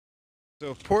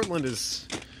So Portland is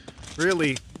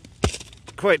really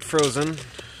quite frozen.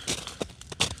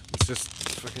 It's just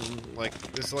fucking like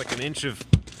this is like an inch of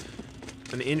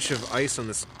ice on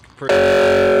this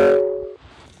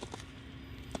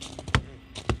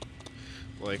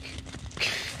like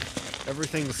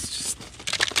everything's just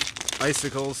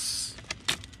icicles.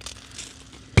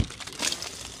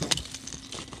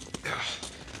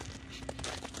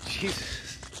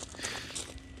 Jesus.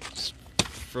 Just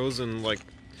frozen like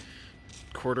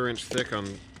quarter-inch thick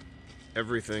on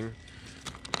everything.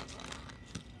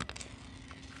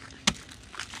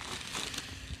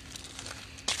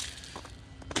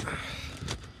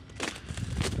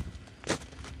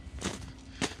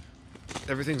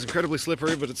 Everything's incredibly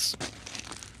slippery, but it's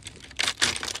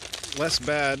less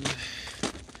bad.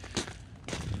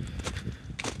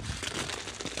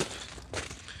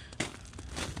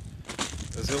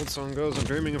 As the old song goes, I'm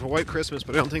dreaming of a white Christmas,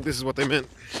 but I don't think this is what they meant.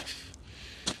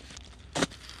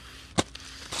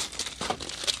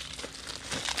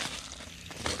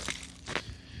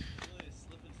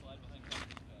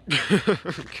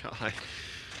 God,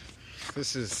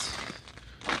 this is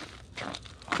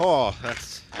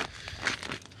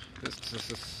this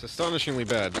is astonishingly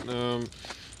bad.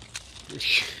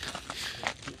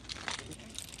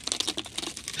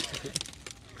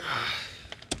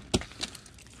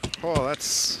 Oh,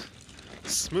 that's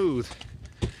smooth.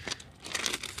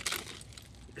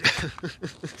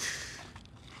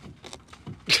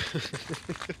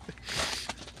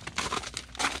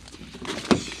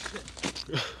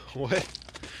 What?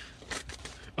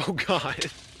 Oh God.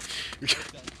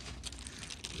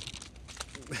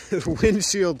 The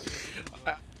windshield.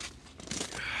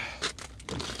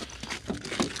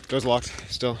 Door's locked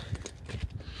still.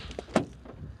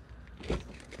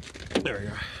 There we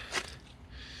go.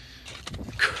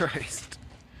 Christ.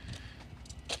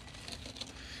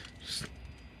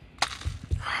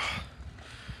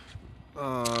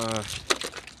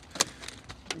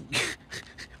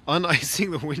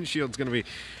 Unicing the windshield's gonna be an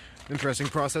interesting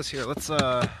process here. Let's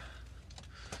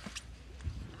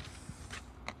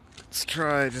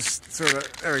try just sort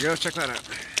of, there we go, check that out.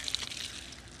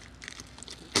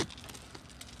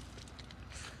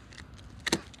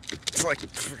 It's like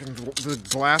freaking the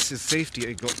glass is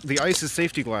safety, the ice is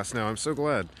safety glass now, I'm so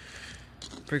glad.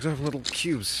 Breaks off little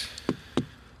cubes.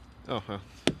 Oh, well.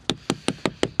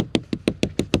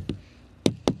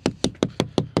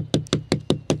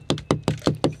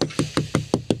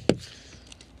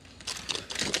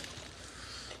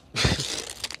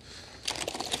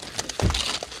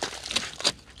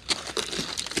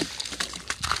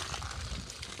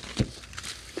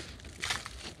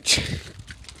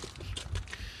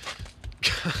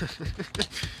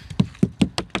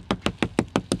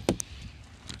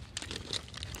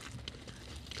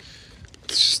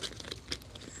 It's just...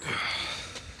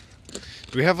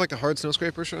 Do we have like a hard snow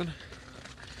scraper, Sean?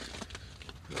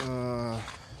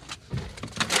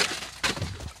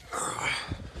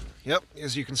 Yep,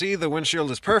 as you can see, the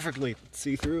windshield is perfectly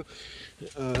see-through.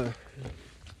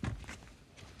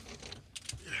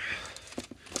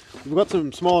 We've got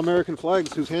some small American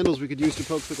flags whose handles we could use to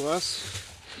poke the glass,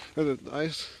 or the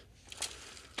ice.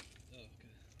 Oh,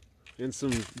 okay. And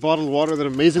some bottled water that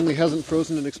amazingly hasn't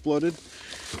frozen and exploded.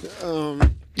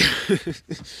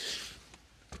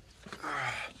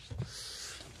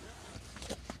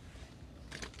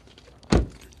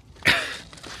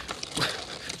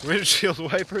 Windshield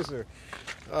wipers are...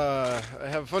 I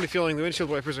have a funny feeling the windshield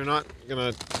wipers are not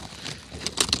gonna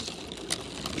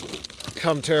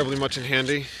come terribly much in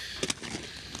handy.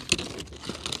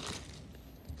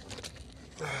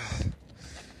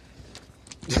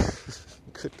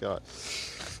 Good God.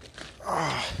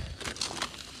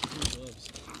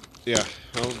 Yeah,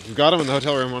 well, we've got them in the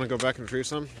hotel room. Want to go back and retrieve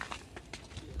some?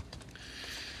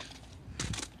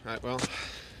 Alright, well,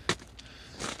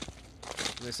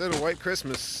 they said a white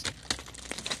Christmas.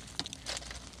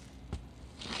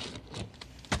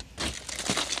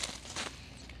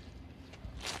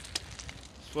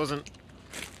 This wasn't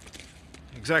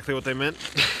exactly what they meant.